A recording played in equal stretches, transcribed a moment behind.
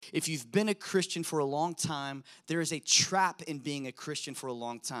if you've been a Christian for a long time, there is a trap in being a Christian for a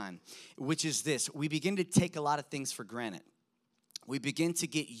long time, which is this. We begin to take a lot of things for granted. We begin to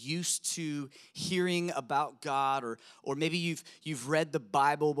get used to hearing about God, or maybe you've read the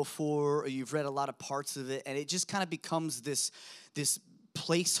Bible before, or you've read a lot of parts of it, and it just kind of becomes this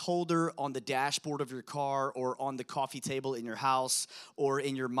placeholder on the dashboard of your car, or on the coffee table in your house, or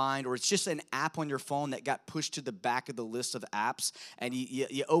in your mind, or it's just an app on your phone that got pushed to the back of the list of apps, and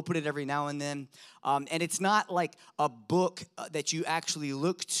you open it every now and then, and it's not like a book that you actually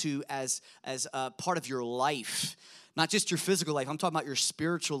look to as a part of your life. Not just your physical life, I'm talking about your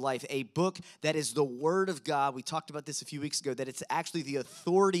spiritual life. A book that is the Word of God. We talked about this a few weeks ago, that it's actually the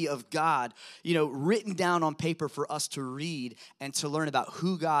authority of God, written down on paper for us to read and to learn about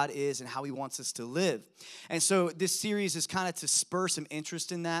who God is and how He wants us to live. And so this series is kind of to spur some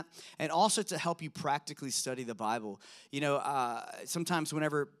interest in that, and also to help you practically study the Bible. Sometimes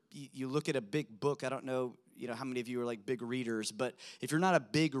whenever you look at a big book, I don't know, how many of you are like big readers, but if you're not a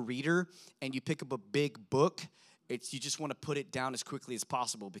big reader and you pick up a big book, you just want to put it down as quickly as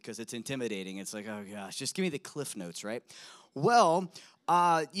possible because it's intimidating. It's like, oh gosh, just give me the Cliff Notes, right? Well,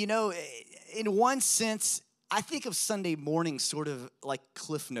 in one sense, I think of Sunday morning sort of like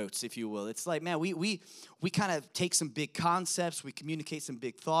Cliff Notes, if you will. It's like, man, we kind of take some big concepts, we communicate some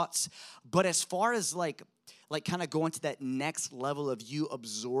big thoughts, but as far as like kind of going to that next level of you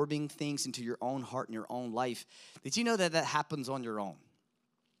absorbing things into your own heart and your own life, did you know that happens on your own?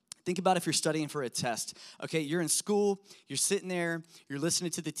 Think about if you're studying for a test. Okay, you're in school, you're sitting there, you're listening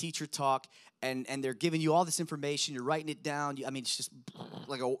to the teacher talk, and they're giving you all this information, you're writing it down. It's just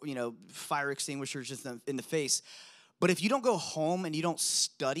like a fire extinguisher just in the face. But if you don't go home and you don't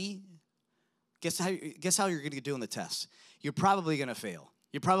study, guess how you're going to do on the test? You're probably going to fail.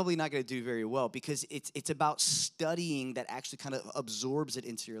 You're probably not going to do very well because it's about studying that actually kind of absorbs it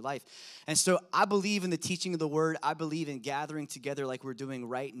into your life. And so I believe in the teaching of the Word. I believe in gathering together like we're doing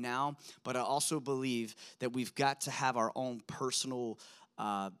right now. But I also believe that we've got to have our own personal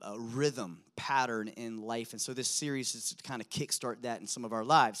rhythm, pattern in life. And so this series is to kind of kickstart that in some of our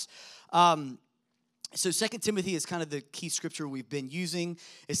lives. So 2 Timothy is kind of the key scripture we've been using.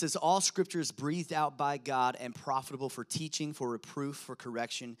 It says, all scripture is breathed out by God and profitable for teaching, for reproof, for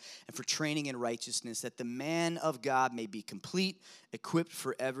correction, and for training in righteousness, that the man of God may be complete, equipped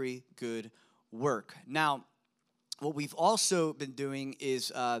for every good work. Now, what we've also been doing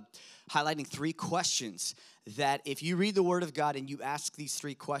is highlighting 3 questions that if you read the Word of God and you ask these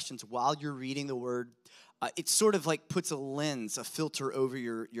 3 questions while you're reading the Word, it sort of like puts a lens, a filter over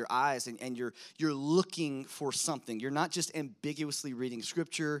your eyes, and you're looking for something. You're not just ambiguously reading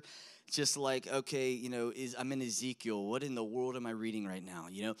scripture, just like, okay, I'm in Ezekiel. What in the world am I reading right now?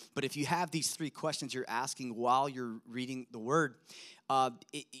 But if you have these 3 questions you're asking while you're reading the Word,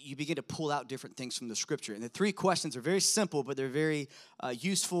 you begin to pull out different things from the scripture. And the 3 questions are very simple, but they're very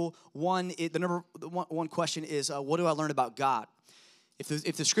useful. The number one question is, what do I learn about God?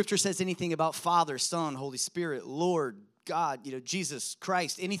 If the scripture says anything about Father, Son, Holy Spirit, Lord, God, Jesus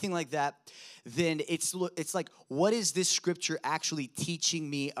Christ, anything like that, then it's like, what is this scripture actually teaching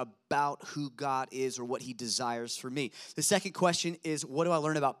me about who God is or what He desires for me? The second question is, what do I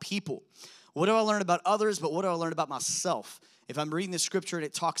learn about people? What do I learn about others, but what do I learn about myself? If I'm reading the scripture and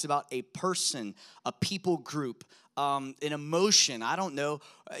it talks about a person, a people group, an emotion, I don't know,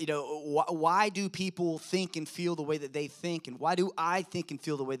 why do people think and feel the way that they think, and why do I think and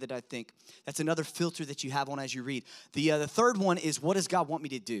feel the way that I think? That's another filter that you have on as you read. The third one is, what does God want me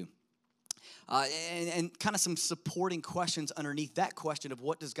to do? And kind of some supporting questions underneath that question of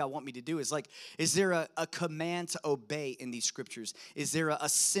what does God want me to do is like, is there a command to obey in these scriptures? Is there a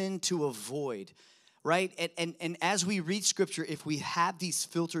sin to avoid? Right? And as we read scripture, if we have these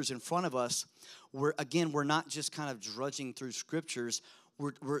filters in front of us, we're not just kind of drudging through scriptures.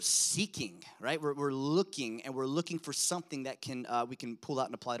 We're seeking, right? We're looking, and we're looking for something that we can pull out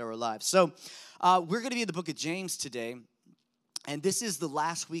and apply to our lives. So we're going to be in the book of James today, and this is the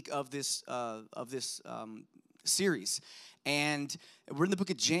last week of this series. And we're in the book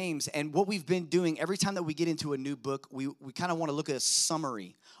of James, and what we've been doing every time that we get into a new book, we kind of want to look at a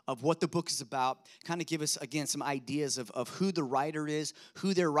summary of what the book is about, kind of give us, again, some ideas of who the writer is,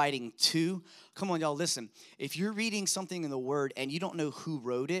 who they're writing to. Come on, y'all, listen. If you're reading something in the Word and you don't know who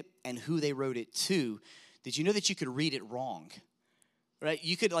wrote it and who they wrote it to, did you know that you could read it wrong? right?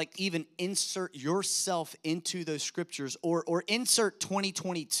 You could like even insert yourself into those scriptures or insert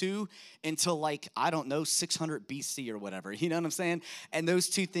 2022 into like, I don't know, 600 BC or whatever. You know what I'm saying? And those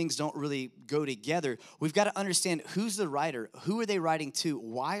two things don't really go together. We've got to understand who's the writer, who are they writing to,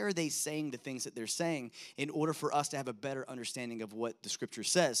 why are they saying the things that they're saying in order for us to have a better understanding of what the scripture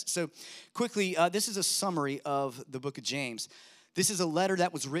says. So quickly, this is a summary of the book of James. This is a letter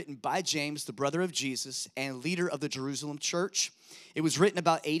that was written by James, the brother of Jesus and leader of the Jerusalem church. It was written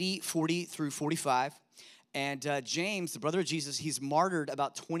about 40 through 45. And James, the brother of Jesus, he's martyred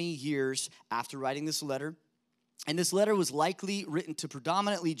about 20 years after writing this letter. And this letter was likely written to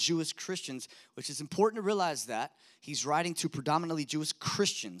predominantly Jewish Christians, which is important to realize that. He's writing to predominantly Jewish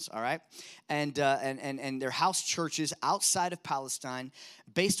Christians, all right? And their house churches outside of Palestine,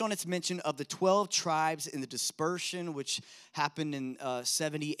 based on its mention of the 12 tribes in the dispersion, which happened in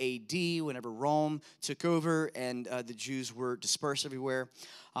 70 AD, whenever Rome took over and the Jews were dispersed everywhere.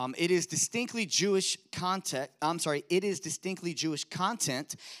 It is distinctly Jewish content. It is distinctly Jewish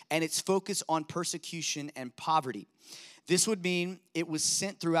content, and its focus on persecution and poverty. This would mean it was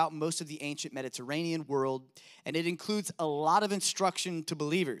sent throughout most of the ancient Mediterranean world, and it includes a lot of instruction to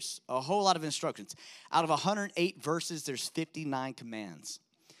believers, a whole lot of instructions. Out of 108 verses, there's 59 commands.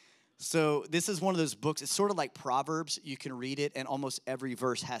 So this is one of those books. It's sort of like Proverbs. You can read it, and almost every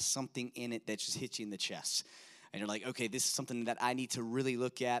verse has something in it that just hits you in the chest. And you're like, okay, this is something that I need to really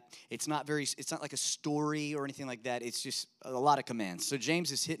look at. It's not like a story or anything like that. It's just a lot of commands. So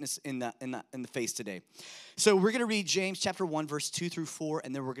James is hitting us in the face today. So we're going to read James chapter 1, verse 2 through 4,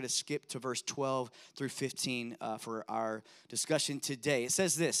 and then we're going to skip to verse 12 through 15 for our discussion today. It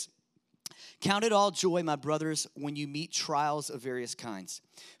says this: "Count it all joy, my brothers, when you meet trials of various kinds.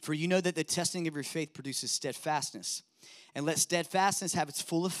 For you know that the testing of your faith produces steadfastness. And let steadfastness have its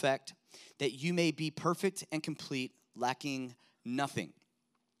full effect, that you may be perfect and complete, lacking nothing."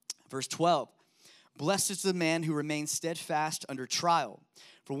 Verse 12, "Blessed is the man who remains steadfast under trial.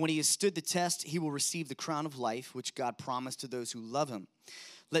 For when he has stood the test, he will receive the crown of life, which God promised to those who love him.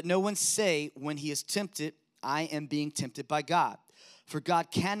 Let no one say when he is tempted, I am being tempted by God. For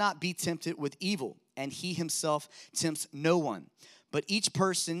God cannot be tempted with evil, and he himself tempts no one. But each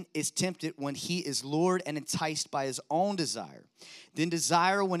person is tempted when he is lured and enticed by his own desire. Then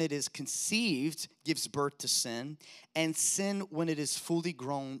desire, when it is conceived, gives birth to sin. And sin, when it is fully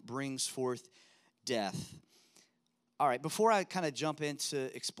grown, brings forth death." All right, before I kind of jump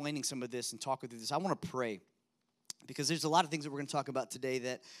into explaining some of this and talk with you this, I want to pray. Because there's a lot of things that we're going to talk about today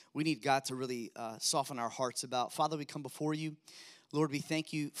that we need God to really soften our hearts about. Father, we come before you. Lord, we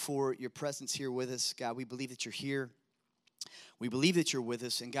thank you for your presence here with us. God, we believe that you're here. We believe that you're with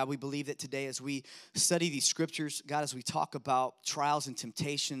us. And God, we believe that today as we study these scriptures, God, as we talk about trials and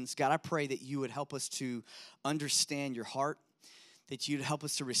temptations, God, I pray that you would help us to understand your heart, that you'd help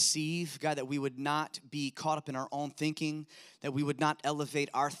us to receive, God, that we would not be caught up in our own thinking, that we would not elevate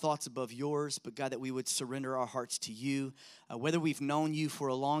our thoughts above yours, but God, that we would surrender our hearts to you, whether we've known you for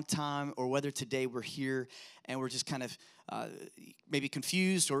a long time or whether today we're here and we're just kind of maybe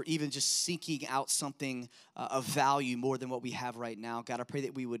confused or even just seeking out something of value more than what we have right now. God, I pray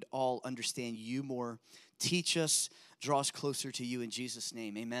that we would all understand you more. Teach us, draw us closer to you in Jesus'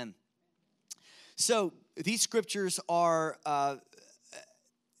 name. Amen. So these scriptures are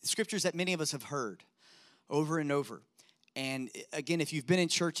scriptures that many of us have heard over and over. And again, if you've been in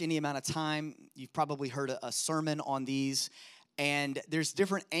church any amount of time, you've probably heard a sermon on these. And there's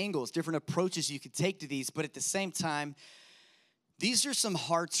different angles, different approaches you could take to these. But at the same time, these are some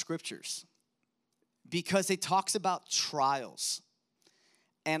hard scriptures because it talks about trials.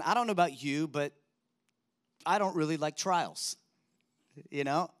 And I don't know about you, but I don't really like trials. You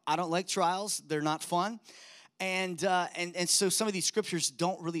know, I don't like trials. They're not fun. And so some of these scriptures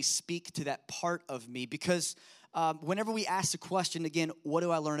don't really speak to that part of me because whenever we ask the question, again, what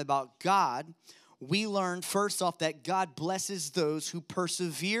do I learn about God? We learn first off that God blesses those who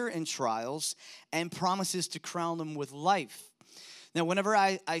persevere in trials and promises to crown them with life. Now, whenever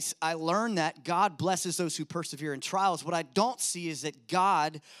I learn that God blesses those who persevere in trials, what I don't see is that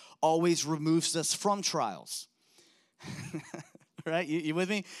God always removes us from trials. Right? You with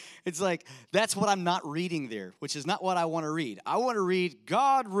me? It's like, that's what I'm not reading there, which is not what I want to read. I want to read,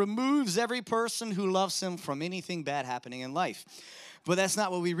 God removes every person who loves him from anything bad happening in life. But that's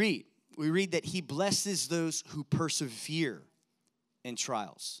not what we read. We read that he blesses those who persevere in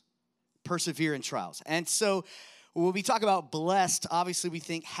trials. Persevere in trials. And so when we talk about blessed, obviously we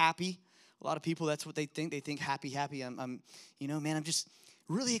think happy. A lot of people, that's what they think. They think happy. I'm just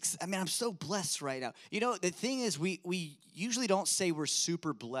really, I'm so blessed right now. You know, the thing is, we usually don't say we're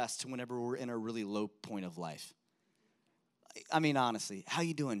super blessed whenever we're in a really low point of life. I mean, honestly, how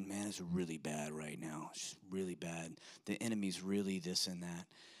you doing? Man, it's really bad right now. It's really bad. The enemy's really this and that.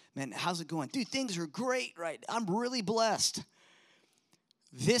 Man, how's it going? Dude, things are great, right? I'm really blessed.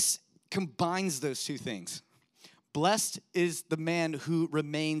 This combines those two things. Blessed is the man who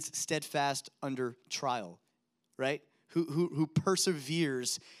remains steadfast under trial, right? Who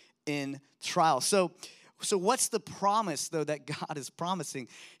perseveres in trial. So what's the promise, though, that God is promising?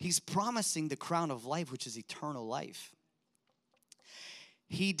 He's promising the crown of life, which is eternal life.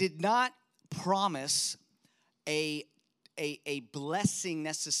 He did not promise a blessing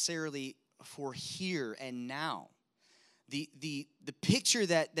necessarily for here and now. The picture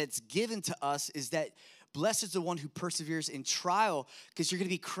that's given to us is that blessed is the one who perseveres in trial, because you're going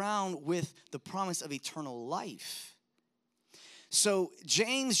to be crowned with the promise of eternal life. So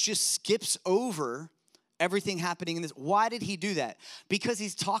James just skips over everything happening in this. Why did he do that? Because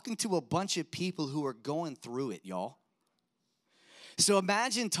he's talking to a bunch of people who are going through it, y'all. So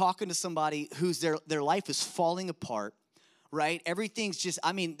imagine talking to somebody whose their life is falling apart, right? Everything's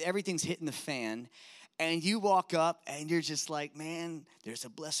hitting the fan. And you walk up and you're just like, man, there's a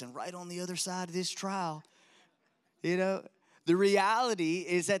blessing right on the other side of this trial. You know, the reality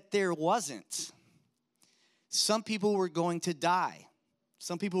is that there wasn't. Some people were going to die.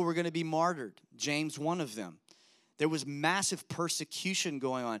 Some people were going to be martyred. James, one of them. There was massive persecution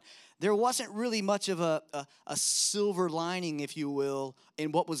going on. There wasn't really much of a silver lining, if you will,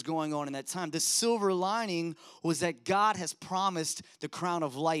 in what was going on in that time. The silver lining was that God has promised the crown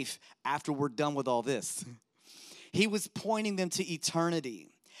of life after we're done with all this. He was pointing them to eternity.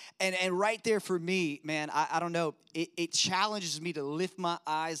 And right there for me, man, I don't know, it challenges me to lift my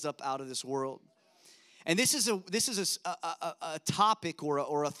eyes up out of this world. And this is a topic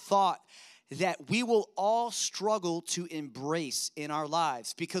or a thought that we will all struggle to embrace in our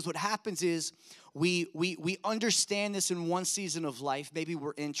lives, because what happens is we understand this in one season of life. Maybe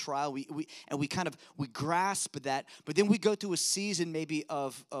we're in trial, we grasp that, but then we go through a season maybe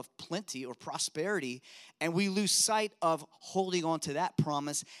of plenty or prosperity, and we lose sight of holding on to that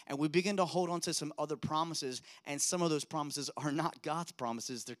promise, and we begin to hold on to some other promises, and some of those promises are not God's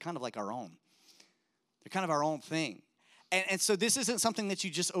promises. They're kind of like our own. They're kind of our own thing. And so this isn't something that you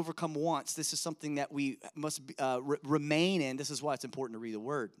just overcome once. This is something that we must remain in. This is why it's important to read the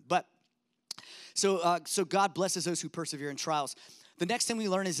Word. But so God blesses those who persevere in trials. The next thing we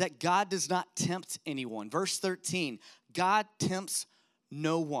learn is that God does not tempt anyone. Verse 13, God tempts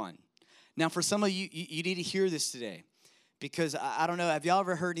no one. Now, for some of you, you need to hear this today, because I don't know, have y'all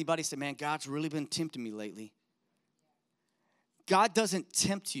ever heard anybody say, man, God's really been tempting me lately? God doesn't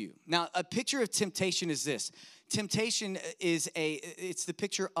tempt you. Now, a picture of temptation is this. Temptation is it's the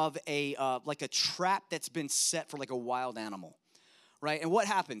picture of like a trap that's been set for like a wild animal, right? And what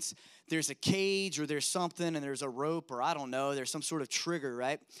happens? There's a cage or there's something, and there's a rope, or I don't know, there's some sort of trigger,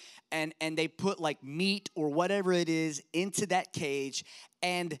 right? And they put like meat or whatever it is into that cage,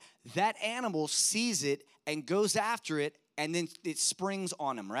 and that animal sees it and goes after it, and then it springs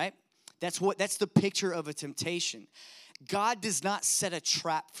on him, right? That's the picture of a temptation. God does not set a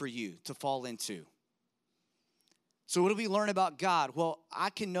trap for you to fall into. So what do we learn about God? Well, I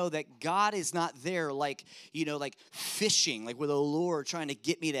can know that God is not there like fishing, like with a lure trying to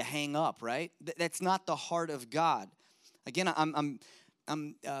get me to hang up, right? That's not the heart of God. Again, I'm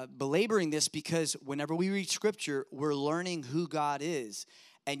belaboring this because whenever we read Scripture, we're learning who God is.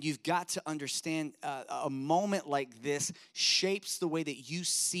 And you've got to understand a moment like this shapes the way that you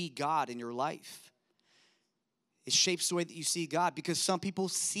see God in your life. It shapes the way that you see God, because some people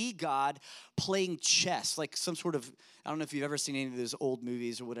see God playing chess, like some sort of, I don't know if you've ever seen any of those old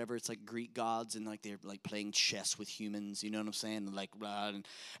movies or whatever. It's like Greek gods, and like they're like playing chess with humans, you know what I'm saying? And like,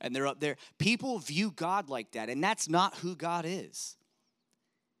 and they're up there. People view God like that, and that's not who God is.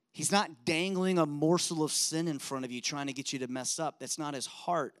 He's not dangling a morsel of sin in front of you trying to get you to mess up. That's not his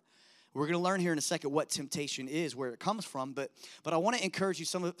heart. We're going to learn here in a second what temptation is, where it comes from, but I want to encourage you,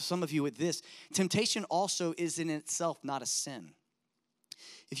 some of you, with this. Temptation also is in itself not a sin.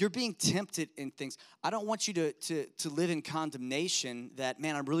 If you're being tempted in things, I don't want you to live in condemnation that,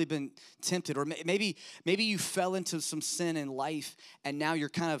 man, I've really been tempted. Or maybe you fell into some sin in life, and now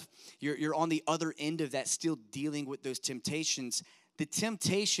you're you're on the other end of that, still dealing with those temptations. The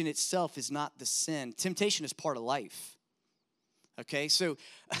temptation itself is not the sin. Temptation is part of life. Okay, so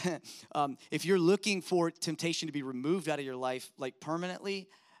if you're looking for temptation to be removed out of your life, like permanently,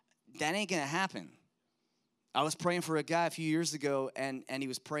 that ain't gonna happen. I was praying for a guy a few years ago, and he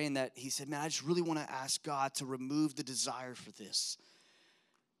was praying that, he said, man, I just really want to ask God to remove the desire for this.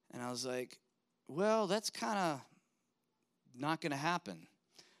 And I was like, well, that's kind of not gonna happen.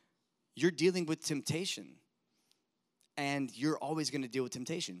 You're dealing with temptation. and you're always going to deal with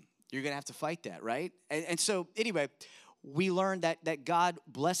temptation. You're going to have to fight that, right? And so, anyway, we learned that God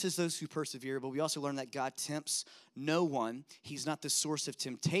blesses those who persevere, but we also learned that God tempts no one. He's not the source of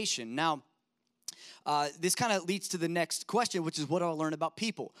temptation. Now, this kind of leads to the next question, which is what do I learn about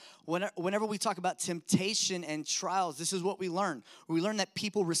people? Whenever we talk about temptation and trials, this is what we learn. We learn that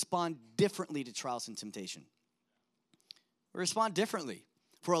people respond differently to trials and temptation. We respond differently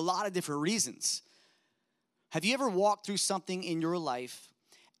for a lot of different reasons. Have you ever walked through something in your life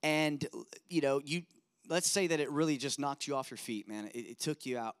and, let's say that it really just knocked you off your feet, man. It took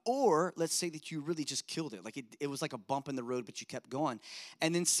you out. Or let's say that you really just killed it. Like it was like a bump in the road, but you kept going.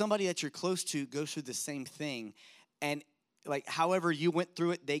 And then somebody that you're close to goes through the same thing. And like however you went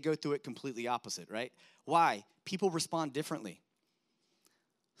through it, they go through it completely opposite, right? Why? People respond differently.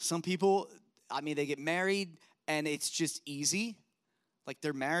 Some people, they get married and it's just easy. Like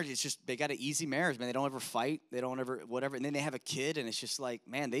their marriage, it's just, they got an easy marriage, man. They don't ever fight. They don't ever, whatever. And then they have a kid and it's just like,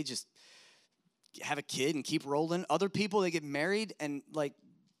 man, they just have a kid and keep rolling. Other people, they get married and they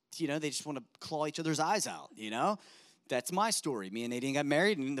just want to claw each other's eyes out, That's my story. Me and Nadine got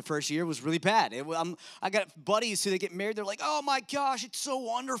married, and the first year was really bad. I got buddies who they get married. They're like, oh, my gosh, it's so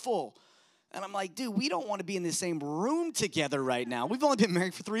wonderful. And I'm like, dude, we don't want to be in the same room together right now. We've only been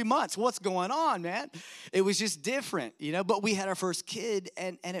married for 3 months. What's going on, man? It was just different, But we had our first kid,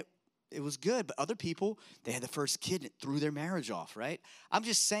 and it was good. But other people, they had the first kid and it threw their marriage off, right? I'm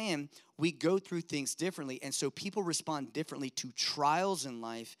just saying we go through things differently. And so people respond differently to trials in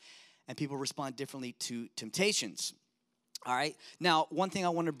life, and people respond differently to temptations. All right? Now, one thing I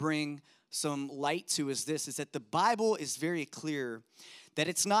want to bring some light to is that the Bible is very clear that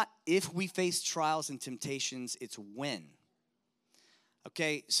it's not if we face trials and temptations, it's when.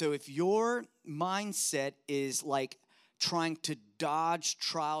 Okay? So if your mindset is like trying to dodge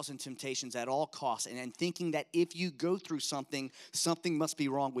trials and temptations at all costs and thinking that if you go through something must be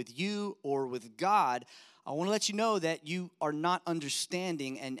wrong with you or with God, I want to let you know that you are not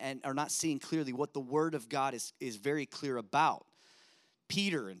understanding and are not seeing clearly what the Word of God is very clear about.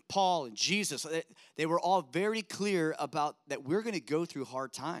 Peter and Paul and Jesus, they were all very clear about that we're going to go through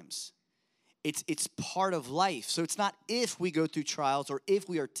hard times. It's part of life. So it's not if we go through trials or if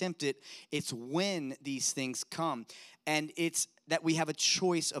we are tempted, it's when these things come. And it's that we have a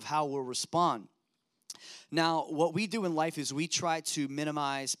choice of how we'll respond. Now, what we do in life is we try to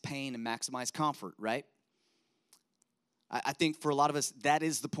minimize pain and maximize comfort, right? I think for a lot of us, that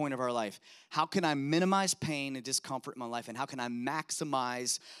is the point of our life. How can I minimize pain and discomfort in my life? And how can I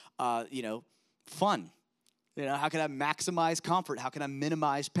maximize, fun? How can I maximize comfort? How can I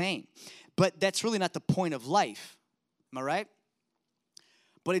minimize pain? But that's really not the point of life. Am I right?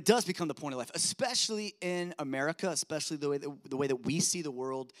 But it does become the point of life, especially in America, especially the way that we see the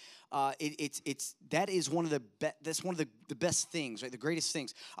world. That is one of the best things, right? The greatest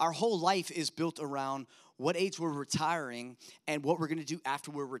things. Our whole life is built around what age we're retiring and what we're going to do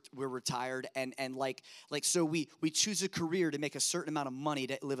after we're retired, and so we choose a career to make a certain amount of money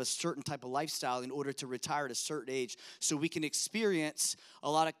to live a certain type of lifestyle in order to retire at a certain age, so we can experience a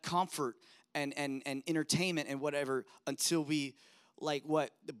lot of comfort and entertainment and whatever until we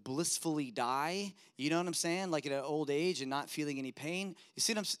blissfully die, you know what I'm saying? Like at an old age and not feeling any pain. You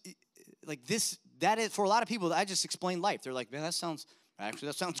see what that is, for a lot of people, I just explained life. They're like, man, that sounds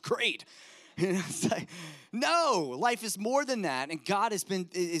great. It's like, no, life is more than that. And God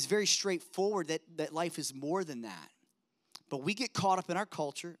is very straightforward that life is more than that. But we get caught up in our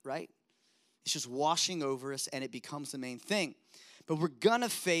culture, right? It's just washing over us and it becomes the main thing. But we're going to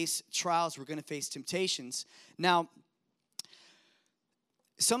face trials. We're going to face temptations. Now,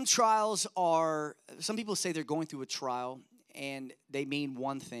 some people say they're going through a trial and they mean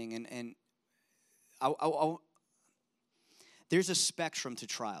one thing. And there's a spectrum to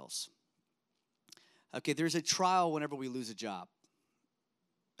trials. Okay, there's a trial whenever we lose a job.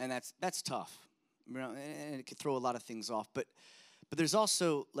 And that's tough. And it can throw a lot of things off. But there's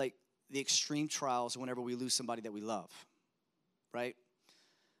also like the extreme trials whenever we lose somebody that we love, right?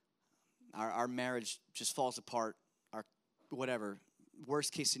 Our marriage just falls apart, our whatever.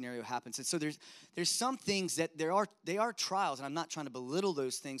 Worst case scenario happens. And so there's some things that they are trials, and I'm not trying to belittle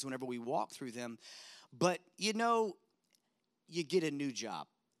those things whenever we walk through them, but you get a new job,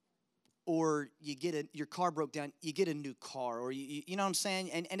 or your car broke down, you get a new car, or you know what I'm saying?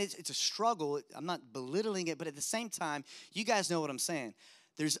 And it's a struggle. I'm not belittling it, but at the same time, you guys know what I'm saying.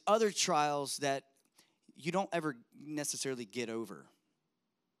 There's other trials that you don't ever necessarily get over.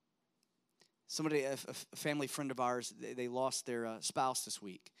 A family friend of ours, they lost their spouse this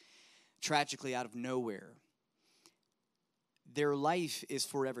week, tragically out of nowhere. Their life is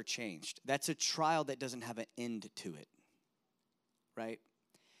forever changed. That's a trial that doesn't have an end to it. right?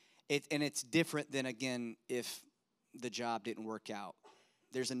 And it's different than, again, if the job didn't work out.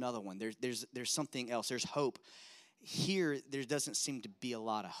 There's another one. There's something else. There's hope. Here, there doesn't seem to be a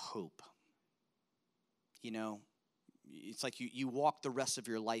lot of hope. You know, it's like you walk the rest of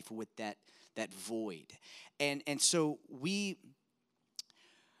your life with that void. And so we,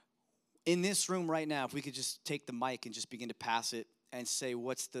 in this room right now, if we could just take the mic and just begin to pass it and say,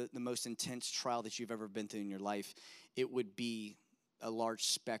 what's the most intense trial that you've ever been through in your life? It would be a large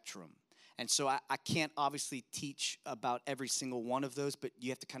spectrum. And so I can't obviously teach about every single one of those, but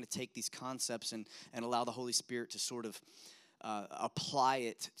you have to kind of take these concepts and allow the Holy Spirit to sort of apply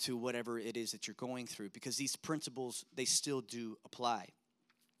it to whatever it is that you're going through, because these principles, they still do apply.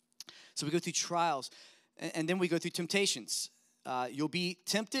 So we go through trials, and then we go through temptations. You'll be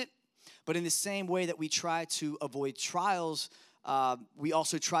tempted, but in the same way that we try to avoid trials, we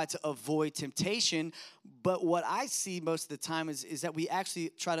also try to avoid temptation. But what I see most of the time is that we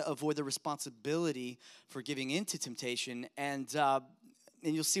actually try to avoid the responsibility for giving into temptation. And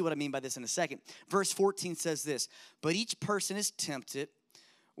you'll see what I mean by this in a second. Verse 14 says this: but each person is tempted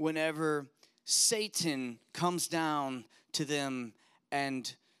whenever Satan comes down to them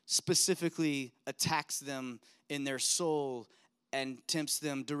and specifically attacks them in their soul and tempts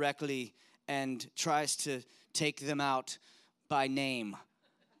them directly and tries to take them out by name.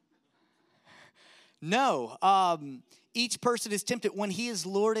 No, each person is tempted when he is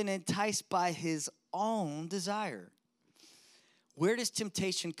lured and enticed by his own desire. Where does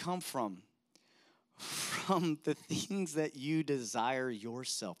temptation come from? From the things that you desire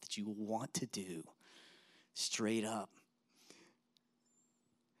yourself, that you want to do. Straight up.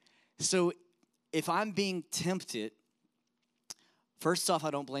 So if I'm being tempted, first off,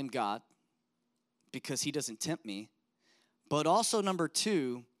 I don't blame God because he doesn't tempt me. But also, number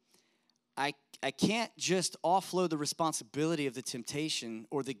two, I can't just offload the responsibility of the temptation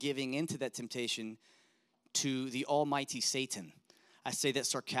or the giving into that temptation to the almighty Satan. I say that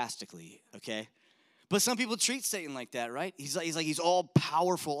sarcastically, okay? But some people treat Satan like that, right? He's like he's all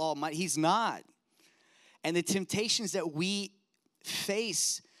powerful, almighty. He's not. And the temptations that we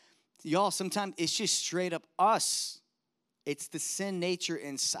face, y'all, sometimes it's just straight up us. It's the sin nature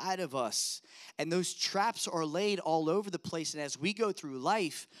inside of us. And those traps are laid all over the place. And as we go through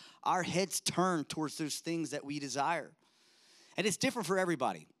life, our heads turn towards those things that we desire. And it's different for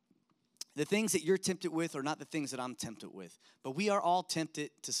everybody. The things that you're tempted with are not the things that I'm tempted with. But we are all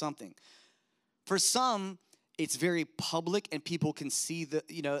tempted to something. For some, it's very public and people can see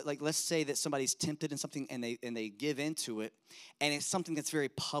like let's say that somebody's tempted in something and they give into it. And it's something that's very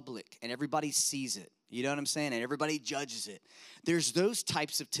public and everybody sees it. You know what I'm saying? And everybody judges it. There's those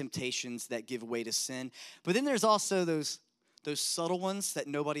types of temptations that give way to sin. But then there's also those subtle ones that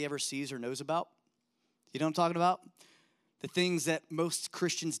nobody ever sees or knows about. You know what I'm talking about? The things that most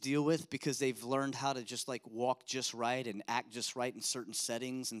Christians deal with because they've learned how to just like walk just right and act just right in certain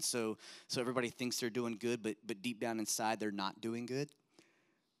settings. And so everybody thinks they're doing good, but deep down inside they're not doing good.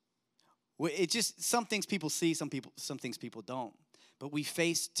 It just, some things people see, some things people don't. But we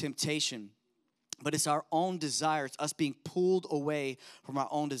face temptation. But it's our own desire. It's us being pulled away from our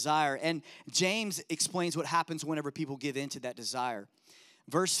own desire. And James explains what happens whenever people give in to that desire.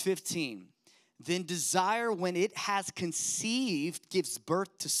 Verse 15, then desire, when it has conceived, gives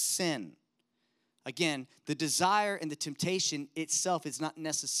birth to sin. Again, the desire and the temptation itself is not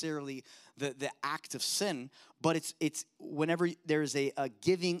necessarily the act of sin, but it's whenever there's a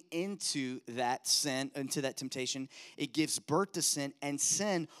giving into that sin, into that temptation, it gives birth to sin, and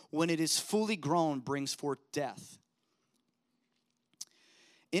sin, when it is fully grown, brings forth death.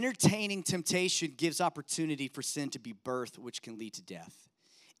 Entertaining temptation gives opportunity for sin to be birthed, which can lead to death.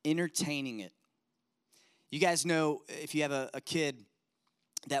 Entertaining it. You guys know, if you have a kid,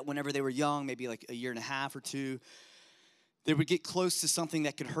 that whenever they were young, maybe like a year and a half or two, they would get close to something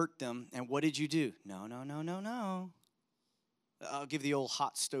that could hurt them. And what did you do? No. I'll give the old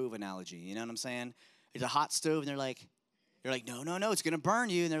hot stove analogy. You know what I'm saying? It's a hot stove, and they're like, no, it's going to burn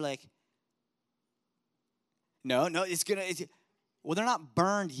you. And they're like, no, well, they're not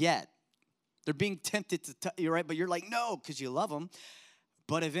burned yet. They're being tempted to, you're right, but you're like, no, because you love them.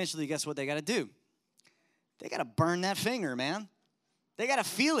 But eventually, guess what they got to do? They got to burn that finger, man. They got to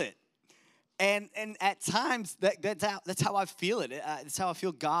feel it. And at times, that's how I feel it. That's how I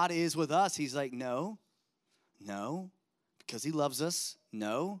feel God is with us. He's like, no, because he loves us,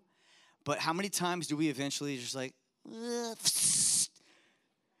 no. But how many times do we eventually just like,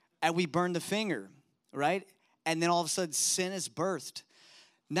 and we burn the finger, right? And then all of a sudden, sin is birthed.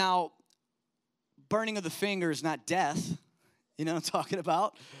 Now, burning of the finger is not death. You know what I'm talking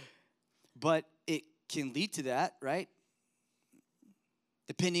about? But it can lead to that, right?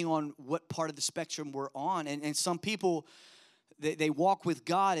 depending on what part of the spectrum we're on. And some people, they walk with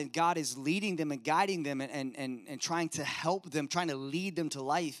God, and God is leading them and guiding them and trying to help them, trying to lead them to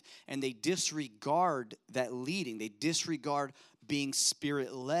life, and they disregard that leading. They disregard being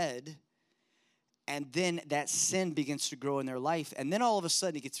Spirit-led, and then that sin begins to grow in their life, and then all of a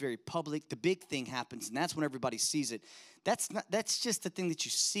sudden it gets very public. The big thing happens, and that's when everybody sees it. That's just the thing that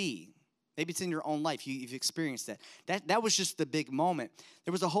you see. Maybe it's in your own life. You've experienced that. That was just the big moment.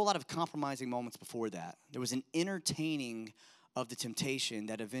 There was a whole lot of compromising moments before that. There was an entertaining of the temptation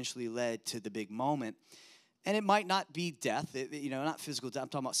that eventually led to the big moment. And it might not be death, not physical death. I'm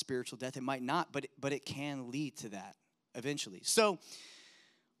talking about spiritual death. It might not, but it can lead to that eventually. So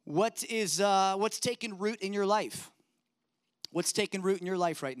what's taking root in your life? What's taking root in your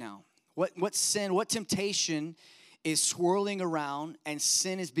life right now? What sin, what temptation is swirling around, and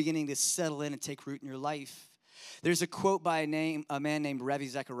sin is beginning to settle in and take root in your life? There's a quote by a man named Ravi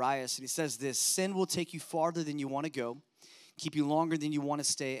Zacharias, and he says this: "Sin will take you farther than you want to go, keep you longer than you want to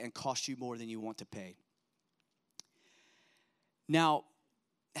stay, and cost you more than you want to pay." Now,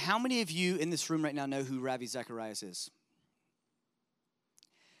 how many of you in this room right now know who Ravi Zacharias is?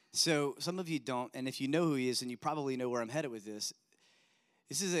 So some of you don't, and if you know who he is, then you probably know where I'm headed with this.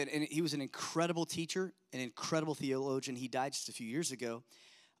 He was an incredible teacher, an incredible theologian. He died just a few years ago.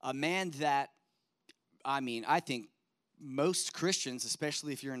 A man that, I think most Christians,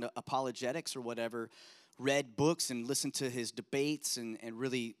 especially if you're into apologetics or whatever, read books and listened to his debates and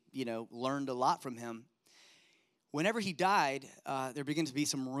really, learned a lot from him. Whenever he died, there began to be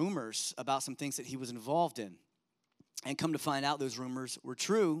some rumors about some things that he was involved in. And come to find out, those rumors were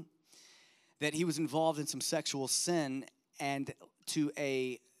true, that he was involved in some sexual sin, and to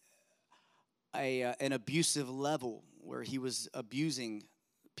an abusive level where he was abusing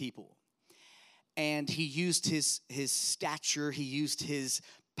people. And he used his stature, he used his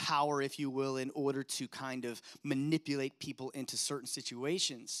power, if you will, in order to kind of manipulate people into certain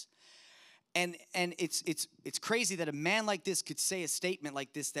situations. And it's crazy that a man like this could say a statement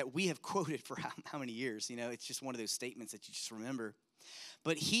like this that we have quoted for how many years? It's just one of those statements that you just remember.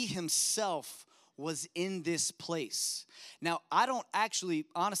 But he himself was in this place. Now, honestly,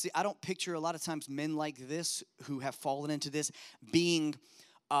 I don't picture a lot of times men like this who have fallen into this being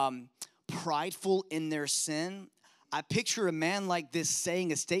prideful in their sin. I picture a man like this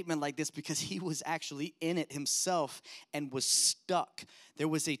saying a statement like this because he was actually in it himself and was stuck. There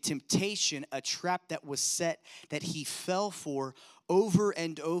was a temptation, a trap that was set that he fell for over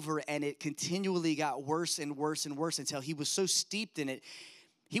and over, and it continually got worse and worse and worse until he was so steeped in it,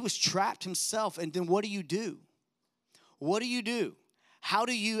 he was trapped himself. And then what do you do? What do you do? How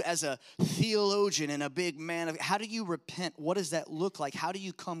do you, as a theologian and a big man, how do you repent? What does that look like? How do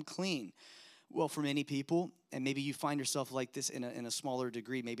you come clean? Well, for many people, and maybe you find yourself like this in a smaller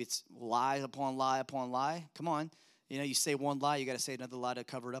degree, maybe it's lie upon lie upon lie. Come on. You say one lie, you got to say another lie to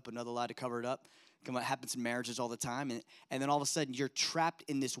cover it up, another lie to cover it up. Come on, it happens in marriages all the time. And then all of a sudden, you're trapped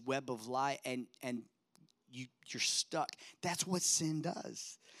in this web of lie, and you're stuck. That's what sin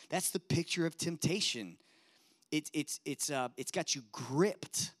does. That's the picture of temptation. It's got you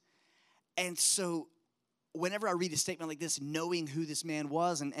gripped. And so whenever I read a statement like this, knowing who this man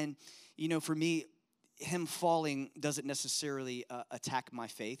was, and for me, him falling doesn't necessarily attack my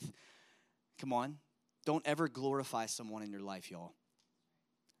faith. Come on. Don't ever glorify someone in your life, y'all.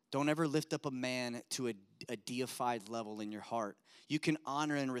 Don't ever lift up a man to a deified level in your heart. You can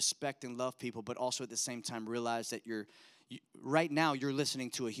honor and respect and love people, but also at the same time realize that right now you're listening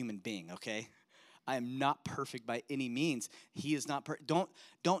to a human being, okay? I am not perfect by any means. He is not perfect.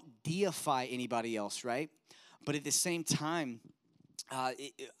 Don't deify anybody else, right? But at the same time,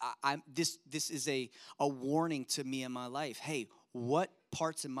 this is a warning to me in my life. Hey, what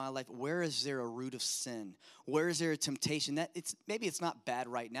parts in my life, where is there a root of sin? Where is there a temptation? Maybe it's not bad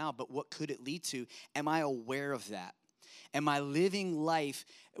right now, but what could it lead to? Am I aware of that? Am I living life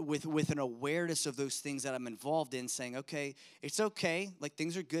with an awareness of those things that I'm involved in, saying, okay, it's okay, like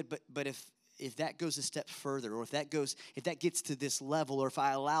things are good, but if that goes a step further, or if that gets to this level, or if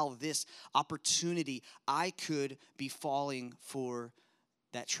I allow this opportunity, I could be falling for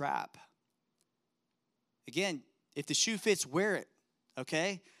that trap. Again, if the shoe fits, wear it,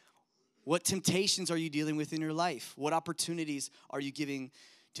 okay? What temptations are you dealing with in your life? What opportunities are you giving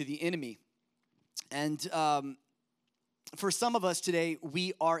to the enemy? And for some of us today,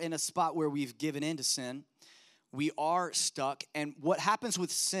 we are in a spot where we've given in to sin. We are stuck. And what happens with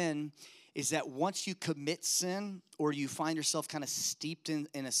sin is that once you commit sin, or you find yourself kind of steeped in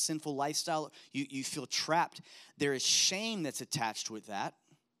a sinful lifestyle, you feel trapped. There is shame that's attached with that,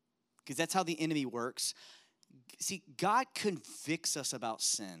 because that's how the enemy works. See, God convicts us about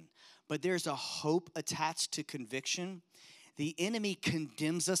sin, but there's a hope attached to conviction. The enemy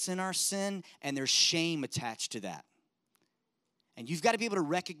condemns us in our sin, and there's shame attached to that. And you've got to be able to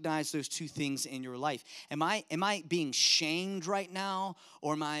recognize those two things in your life. Am I being shamed right now,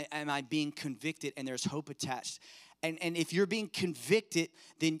 or am I being convicted, and there's hope attached? And if you're being convicted,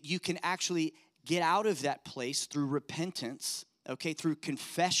 then you can actually get out of that place through repentance, okay, through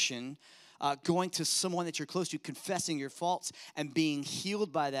confession, going to someone that you're close to, confessing your faults and being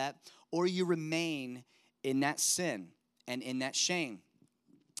healed by that, or you remain in that sin and in that shame.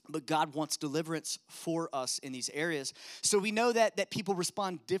 But God wants deliverance for us in these areas. So we know that people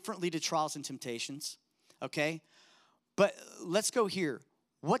respond differently to trials and temptations, okay? But let's go here.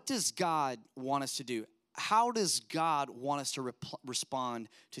 What does God want us to do? How does God want us to respond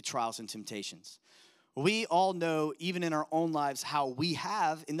to trials and temptations? We all know, even in our own lives, how we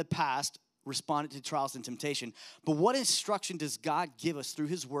have in the past responded to trials and temptation. But what instruction does God give us through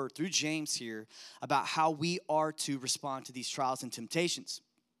his word, through James here, about how we are to respond to these trials and temptations?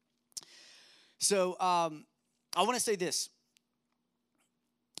 So I want to say this.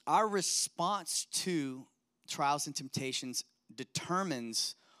 Our response to trials and temptations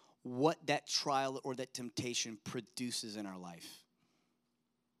determines what that trial or that temptation produces in our life.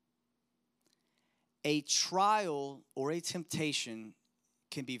 A trial or a temptation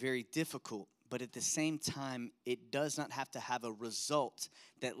can be very difficult, but at the same time, it does not have to have a result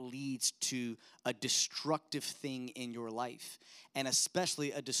that leads to a destructive thing in your life, and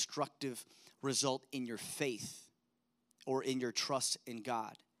especially a destructive result in your faith or in your trust in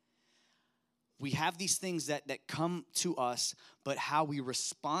God. We have these things that come to us, but how we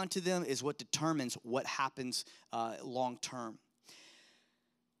respond to them is what determines what happens long term.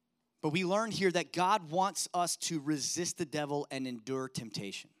 But we learn here that God wants us to resist the devil and endure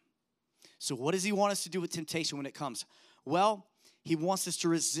temptation. So what does he want us to do with temptation when it comes? Well, he wants us to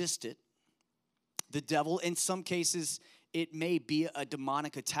resist it. The devil, in some cases, it may be a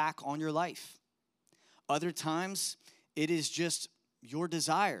demonic attack on your life. Other times, it is just your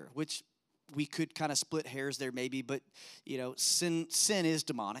desire, which we could kind of split hairs there maybe, but you know, sin is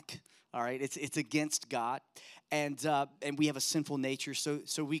demonic. All right, it's against God, and we have a sinful nature.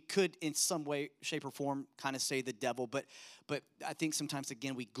 So we could, in some way, shape, or form, kind of say the devil. But I think sometimes,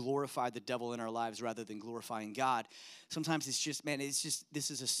 again, we glorify the devil in our lives rather than glorifying God. Sometimes it's just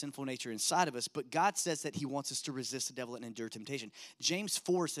this is a sinful nature inside of us. But God says that he wants us to resist the devil and endure temptation. James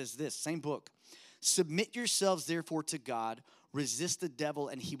 4 says this, same book. Submit yourselves, therefore, to God. Resist the devil,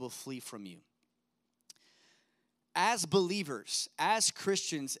 and he will flee from you. As believers, as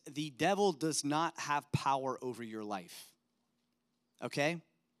Christians, the devil does not have power over your life, okay?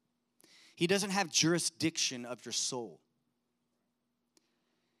 He doesn't have jurisdiction of your soul.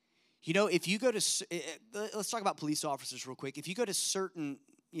 You know, if you go to, let's talk about police officers real quick. If you go to certain,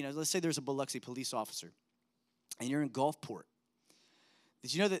 you know, let's say there's a Biloxi police officer, and you're in Gulfport.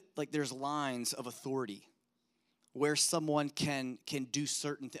 Did you know that, like, there's lines of authority where someone can do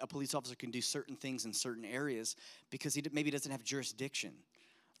a police officer can do certain things in certain areas because he maybe doesn't have jurisdiction,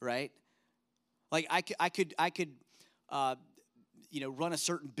 right? Like I could run a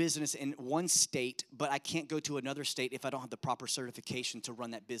certain business in one state, but I can't go to another state if I don't have the proper certification to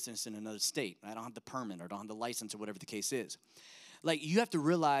run that business in another state. I don't have the permit or don't have the license or whatever the case is. Like, you have to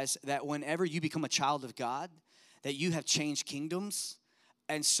realize that whenever you become a child of God, that you have changed kingdoms.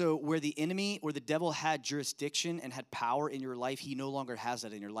 And so where the enemy or the devil had jurisdiction and had power in your life, he no longer has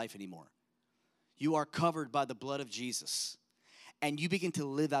that in your life anymore. You are covered by the blood of Jesus. And you begin to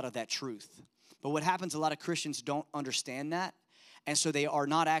live out of that truth. But what happens, a lot of Christians don't understand that. And so they are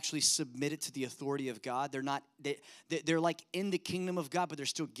not actually submitted to the authority of God. They're like in the kingdom of God, but they're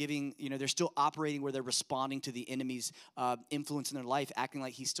still they're still operating where they're responding to the enemy's influence in their life, acting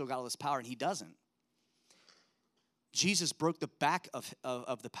like he's still got all this power, and he doesn't. Jesus broke the back of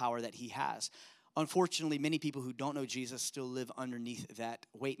the power that he has. Unfortunately, many people who don't know Jesus still live underneath that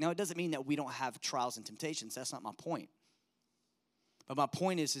weight. Now, it doesn't mean that we don't have trials and temptations. That's not my point. But my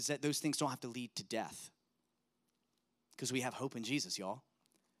point is that those things don't have to lead to death because we have hope in Jesus, y'all.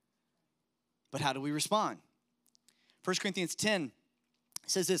 But how do we respond? 1 Corinthians 10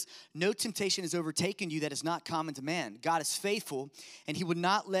 says this, no temptation has overtaken you that is not common to man. God is faithful, and he would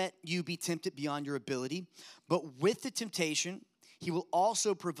not let you be tempted beyond your ability. But with the temptation, he will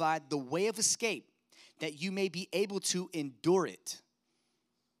also provide the way of escape that you may be able to endure it.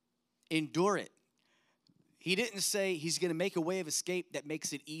 Endure it. He didn't say he's going to make a way of escape that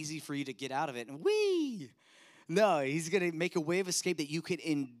makes it easy for you to get out of it. And whee! No, he's going to make a way of escape that you can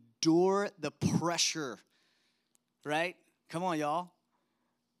endure the pressure. Right? Come on, y'all.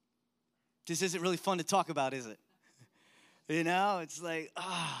 This isn't really fun to talk about, is it? You know, it's like,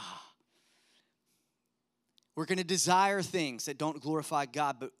 we're going to desire things that don't glorify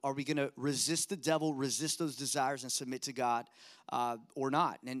God, but are we going to resist the devil, resist those desires, and submit to God or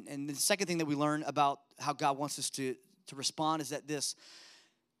not? And the second thing that we learn about how God wants us to respond is that this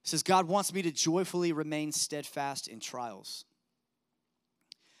says, God wants me to joyfully remain steadfast in trials.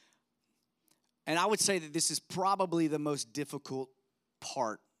 And I would say that this is probably the most difficult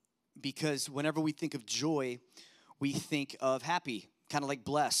part, because whenever we think of joy, we think of happy, kind of like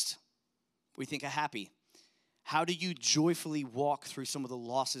blessed. We think of happy. How do you joyfully walk through some of the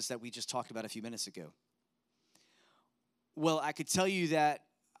losses that we just talked about a few minutes ago? Well, I could tell you that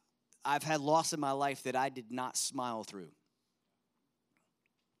I've had loss in my life that I did not smile through.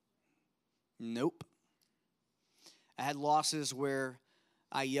 Nope. I had losses where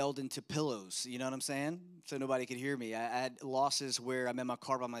I yelled into pillows, you know what I'm saying? So nobody could hear me. I had losses where I'm in my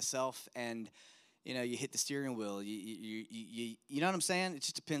car by myself and, you know, you hit the steering wheel. You know what I'm saying? It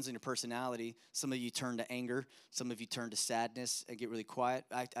just depends on your personality. Some of you turn to anger. Some of you turn to sadness and get really quiet.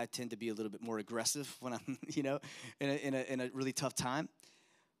 I tend to be a little bit more aggressive when I'm, you know, in a really tough time.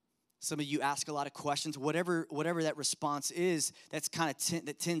 Some of you ask a lot of questions. Whatever that response is, that's kind of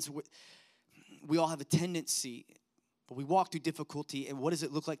that tends. We all have a tendency. But we walk through difficulty, and what does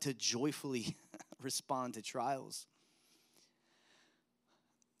it look like to joyfully respond to trials?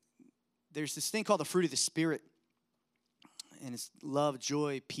 There's this thing called the fruit of the Spirit, and it's love,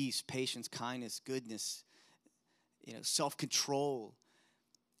 joy, peace, patience, kindness, goodness, you know, self-control.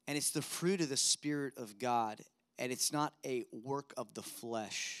 And it's the fruit of the Spirit of God, and it's not a work of the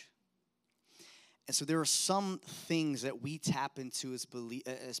flesh. And so there are some things that we tap into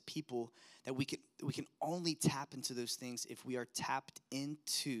as people that we can only tap into those things if we are tapped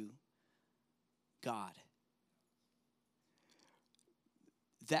into God.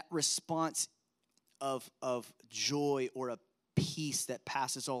 That response of joy or a peace that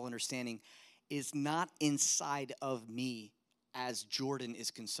passes all understanding is not inside of me as Jordan is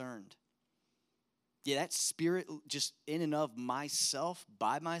concerned. Yeah, that spirit just in and of myself,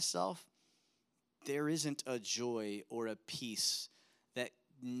 by myself, there isn't a joy or a peace that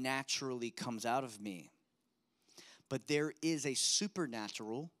naturally comes out of me. But there is a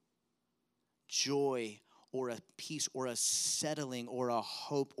supernatural joy or a peace or a settling or a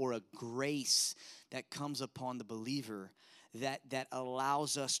hope or a grace that comes upon the believer that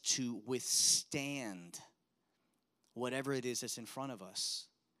allows us to withstand whatever it is that's in front of us.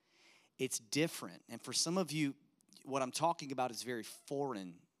 It's different. And for some of you, what I'm talking about is very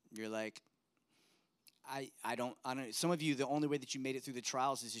foreign. You're like, I don't. Some of you, the only way that you made it through the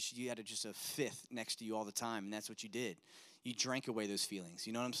trials is just you had just a fifth next to you all the time, and that's what you did. You drank away those feelings.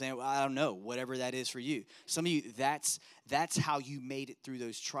 You know what I'm saying? Well, I don't know, whatever that is for you. Some of you, that's how you made it through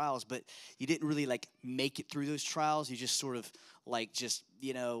those trials, but you didn't really like make it through those trials. You just sort of like just,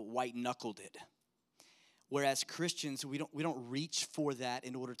 you know, white knuckled it. Whereas Christians, we don't reach for that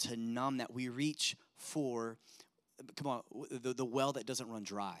in order to numb that. We reach for, come on, the well that doesn't run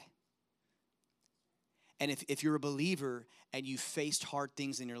dry. And if you're a believer and you've faced hard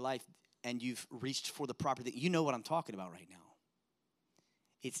things in your life and you've reached for the proper thing, you know what I'm talking about right now.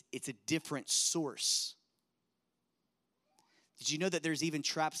 It's a different source. Did you know that there's even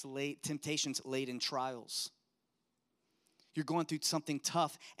temptations laid in trials? You're going through something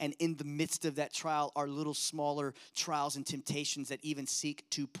tough, and in the midst of that trial are little smaller trials and temptations that even seek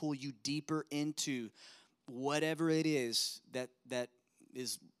to pull you deeper into whatever it is that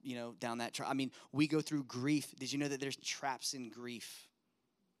is, you know, down that track. I mean, we go through grief. Did you know that there's traps in grief?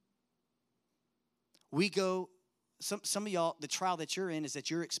 Some of y'all, the trial that you're in is that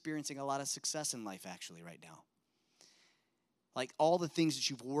you're experiencing a lot of success in life actually right now. Like all the things that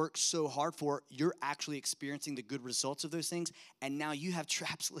you've worked so hard for, you're actually experiencing the good results of those things. And now you have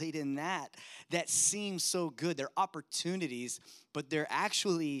traps laid in that seem so good. They're opportunities, but they're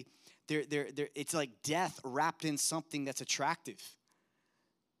actually, it's like death wrapped in something that's attractive.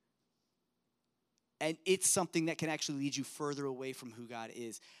 And it's something that can actually lead you further away from who God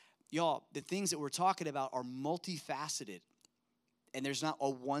is. Y'all, the things that we're talking about are multifaceted. And there's not a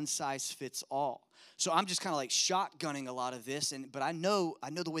one-size-fits-all. So I'm just kind of like shotgunning a lot of this. But I know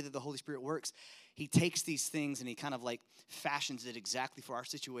the way that the Holy Spirit works. He takes these things and he kind of like fashions it exactly for our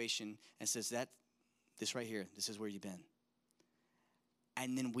situation and says, this right here, this is where you've been.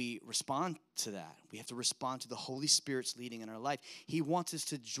 And then we respond to that. We have to respond to the Holy Spirit's leading in our life. He wants us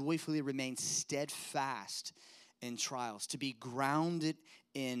to joyfully remain steadfast in trials, to be grounded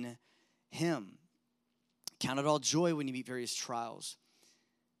in Him. Count it all joy when you meet various trials.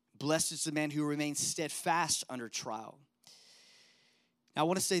 Blessed is the man who remains steadfast under trial. Now, I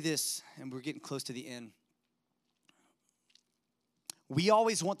want to say this, and we're getting close to the end. We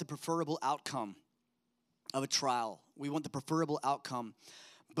always want the preferable outcome of a trial. We want the preferable outcome.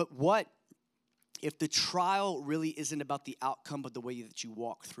 But what if the trial really isn't about the outcome, but the way that you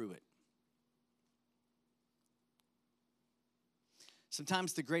walk through it?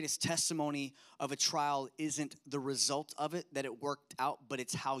 Sometimes the greatest testimony of a trial isn't the result of it, that it worked out, but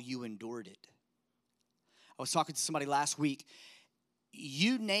it's how you endured it. I was talking to somebody last week.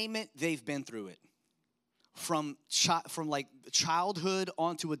 You name it, they've been through it. From like childhood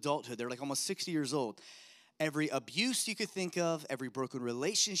on to adulthood. They're like almost 60 years old. Every abuse you could think of, every broken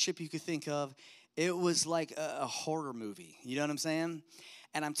relationship you could think of, it was like a horror movie. You know what I'm saying?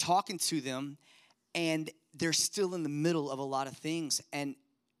 And I'm talking to them, and they're still in the middle of a lot of things. And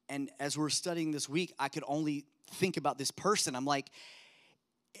as we're studying this week, I could only think about this person. I'm like,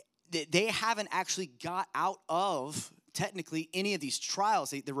 they haven't actually got out of technically any of these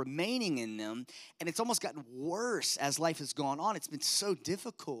trials. They're remaining in them, and it's almost gotten worse as life has gone on. It's been so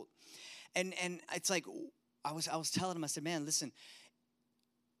difficult. And it's like, I was telling him, I said, man, listen,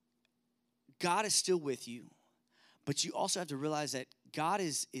 God is still with you, but you also have to realize that God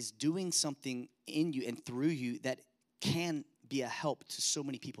is doing something in you and through you that can be a help to so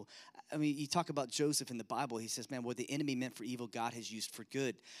many people. I mean, you talk about Joseph in the Bible. He says, man, what the enemy meant for evil, God has used for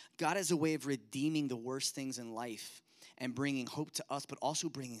good. God has a way of redeeming the worst things in life and bringing hope to us, but also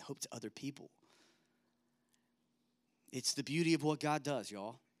bringing hope to other people. It's the beauty of what God does,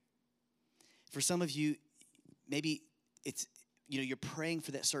 y'all. For some of you, maybe it's, you're praying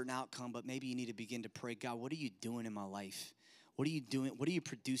for that certain outcome, but maybe you need to begin to pray, God, what are you doing in my life? What are you doing? What are you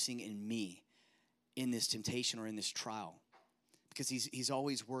producing in me in this temptation or in this trial? Because he's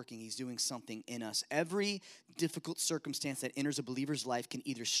always working. He's doing something in us. Every difficult circumstance that enters a believer's life can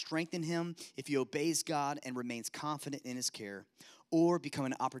either strengthen him if he obeys God and remains confident in his care, or become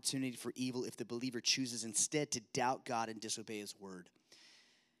an opportunity for evil if the believer chooses instead to doubt God and disobey his word.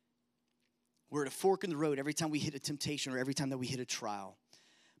 We're at a fork in the road every time we hit a temptation or every time that we hit a trial.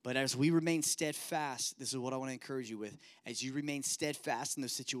 But as we remain steadfast, this is what I want to encourage you with. As you remain steadfast in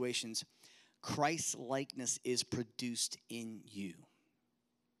those situations, Christ's likeness is produced in you.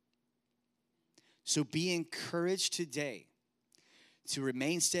 So be encouraged today to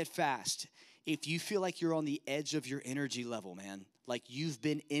remain steadfast. If you feel like you're on the edge of your energy level, man, like you've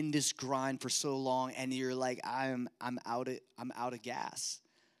been in this grind for so long and you're like, I'm out of gas.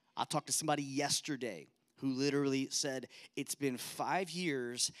 I talked to somebody yesterday who literally said, it's been 5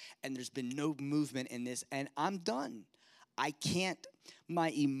 years and there's been no movement in this, and I'm done. My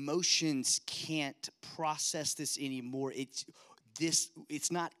emotions can't process this anymore.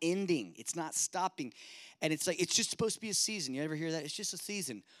 It's not ending. It's not stopping. And it's like, it's just supposed to be a season. You ever hear that? It's just a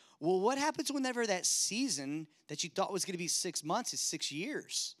season. Well, what happens whenever that season that you thought was going to be 6 months is 6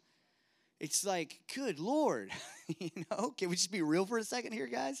 years? It's like, good Lord. Can we just be real for a second here,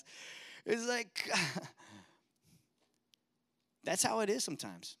 guys? It's like, that's how it is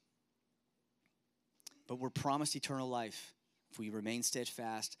sometimes. But we're promised eternal life if we remain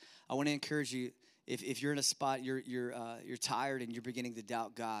steadfast. I want to encourage you, if you're in a spot, you're tired and you're beginning to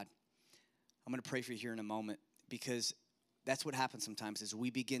doubt God, I'm going to pray for you here in a moment, because that's what happens sometimes is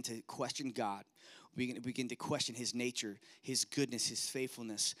we begin to question God. We begin to question his nature, his goodness, his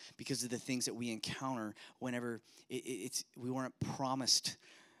faithfulness, because of the things that we encounter whenever we weren't promised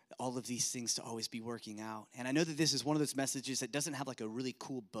all of these things to always be working out. And I know that this is one of those messages that doesn't have like a really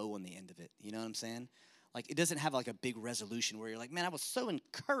cool bow on the end of it. You know what I'm saying? Like, it doesn't have like a big resolution where you're like, man, I was so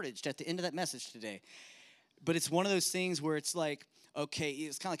encouraged at the end of that message today. But it's one of those things where it's like, okay,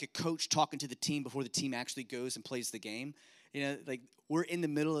 it's kind of like a coach talking to the team before the team actually goes and plays the game. Like we're in the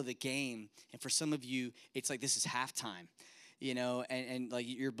middle of the game, and for some of you, it's like this is halftime, and like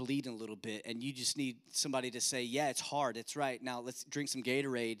you're bleeding a little bit, and you just need somebody to say, yeah, it's hard, that's right, now let's drink some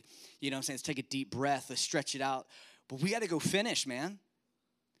Gatorade, you know what I'm saying, let's take a deep breath, let's stretch it out, but we got to go finish, man.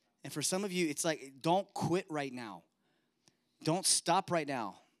 And for some of you, it's like, don't quit right now. Don't stop right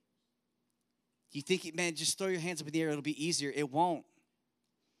now. You think, man, just throw your hands up in the air, it'll be easier. It won't.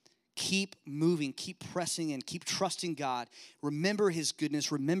 Keep moving, keep pressing in, keep trusting God. Remember his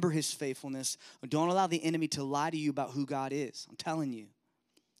goodness, remember his faithfulness. Don't allow the enemy to lie to you about who God is. I'm telling you,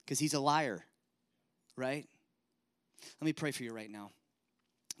 because he's a liar, right? Let me pray for you right now.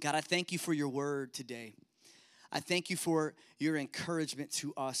 God, I thank you for your word today. I thank you for your encouragement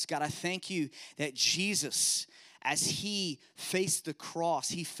to us. God, I thank you that Jesus, as he faced the cross,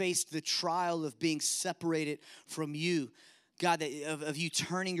 he faced the trial of being separated from you. God, that of you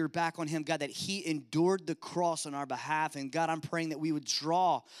turning your back on him, God, that he endured the cross on our behalf. And God, I'm praying that we would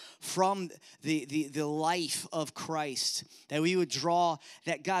draw from the life of Christ, that we would draw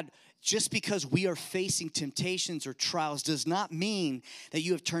that, God, just because we are facing temptations or trials does not mean that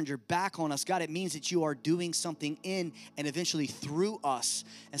you have turned your back on us. God, it means that you are doing something in and eventually through us.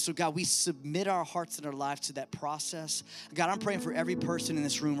 And so, God, we submit our hearts and our lives to that process. God, I'm praying for every person in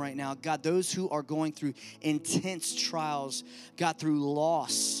this room right now. God, those who are going through intense trials, God, through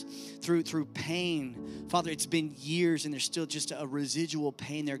loss, through pain. Father, it's been years and there's still just a residual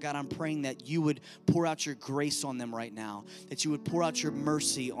pain there. God, I'm praying that you would pour out your grace on them right now, that you would pour out your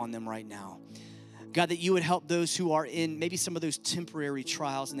mercy on them right now. God, that you would help those who are in maybe some of those temporary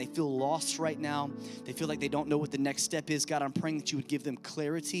trials and they feel lost right now. They feel like they don't know what the next step is. God, I'm praying that you would give them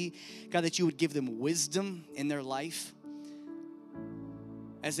clarity. God, that you would give them wisdom in their life.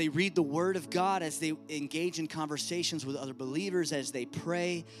 As they read the word of God, as they engage in conversations with other believers, as they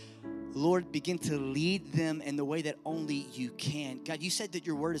pray, Lord, begin to lead them in the way that only you can. God, you said that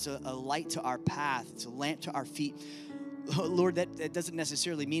your word is a light to our path. It's a lamp to our feet. Lord, that doesn't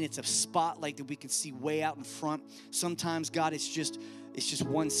necessarily mean it's a spotlight that we can see way out in front. Sometimes, God, it's just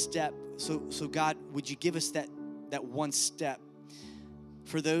one step. So God, would you give us that one step?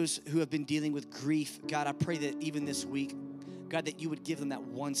 For those who have been dealing with grief, God, I pray that even this week, God, that you would give them that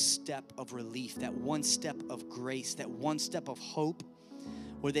one step of relief, that one step of grace, that one step of hope,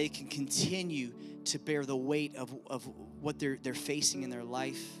 where they can continue to bear the weight of what they're facing in their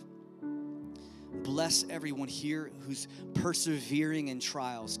life. Bless everyone here who's persevering in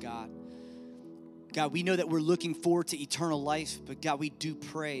trials, God. God, we know that we're looking forward to eternal life, but God, we do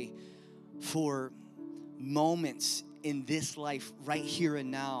pray for moments in this life right here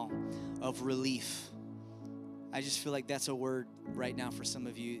and now of relief. I just feel like that's a word right now for some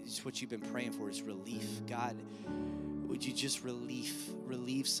of you. It's what you've been praying for, is relief. God, would you just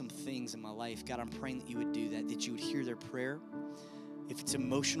relieve some things in my life? God, I'm praying that you would do that you would hear their prayer. If it's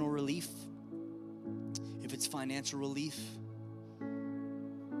emotional relief, if it's financial relief,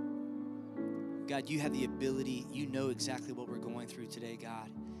 God, you have the ability. You know exactly what we're going through today, God.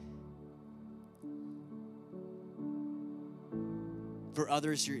 For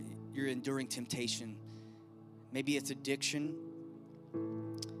others, you're enduring temptation. Maybe it's addiction.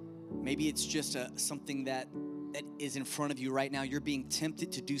 Maybe it's just something that is in front of you right now. You're being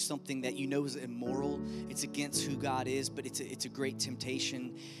tempted to do something that you know is immoral. It's against who God is, but it's a great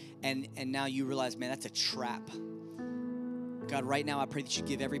temptation. And now you realize, man, that's a trap. God, right now I pray that you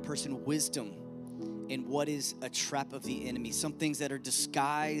give every person wisdom in what is a trap of the enemy. Some things that are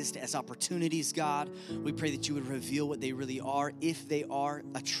disguised as opportunities, God. We pray that you would reveal what they really are. If they are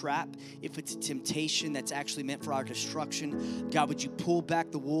a trap, if it's a temptation that's actually meant for our destruction, God, would you pull back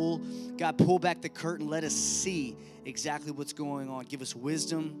the wool? God, pull back the curtain. Let us see exactly what's going on. Give us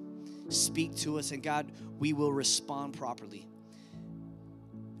wisdom. Speak to us. And God, we will respond properly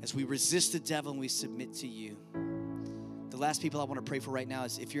as we resist the devil and we submit to you. The last people I want to pray for right now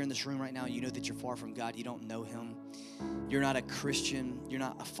is if you're in this room right now and you know that you're far from God, you don't know him, you're not a Christian, you're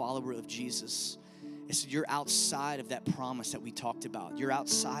not a follower of Jesus. So you're outside of that promise that we talked about. You're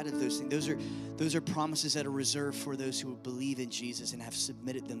outside of those things. Those are promises that are reserved for those who believe in Jesus and have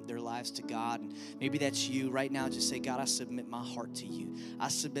submitted their lives to God. And maybe that's you right now. Just say, God, I submit my heart to you. I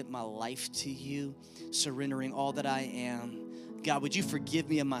submit my life to you, surrendering all that I am. God, would you forgive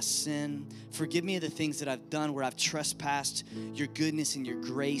me of my sin? Forgive me of the things that I've done where I've trespassed your goodness and your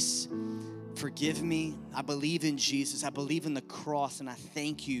grace. Forgive me. I believe in Jesus. I believe in the cross, and I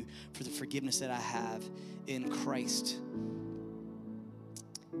thank you for the forgiveness that I have in Christ.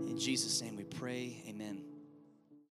 In Jesus' name we pray, amen.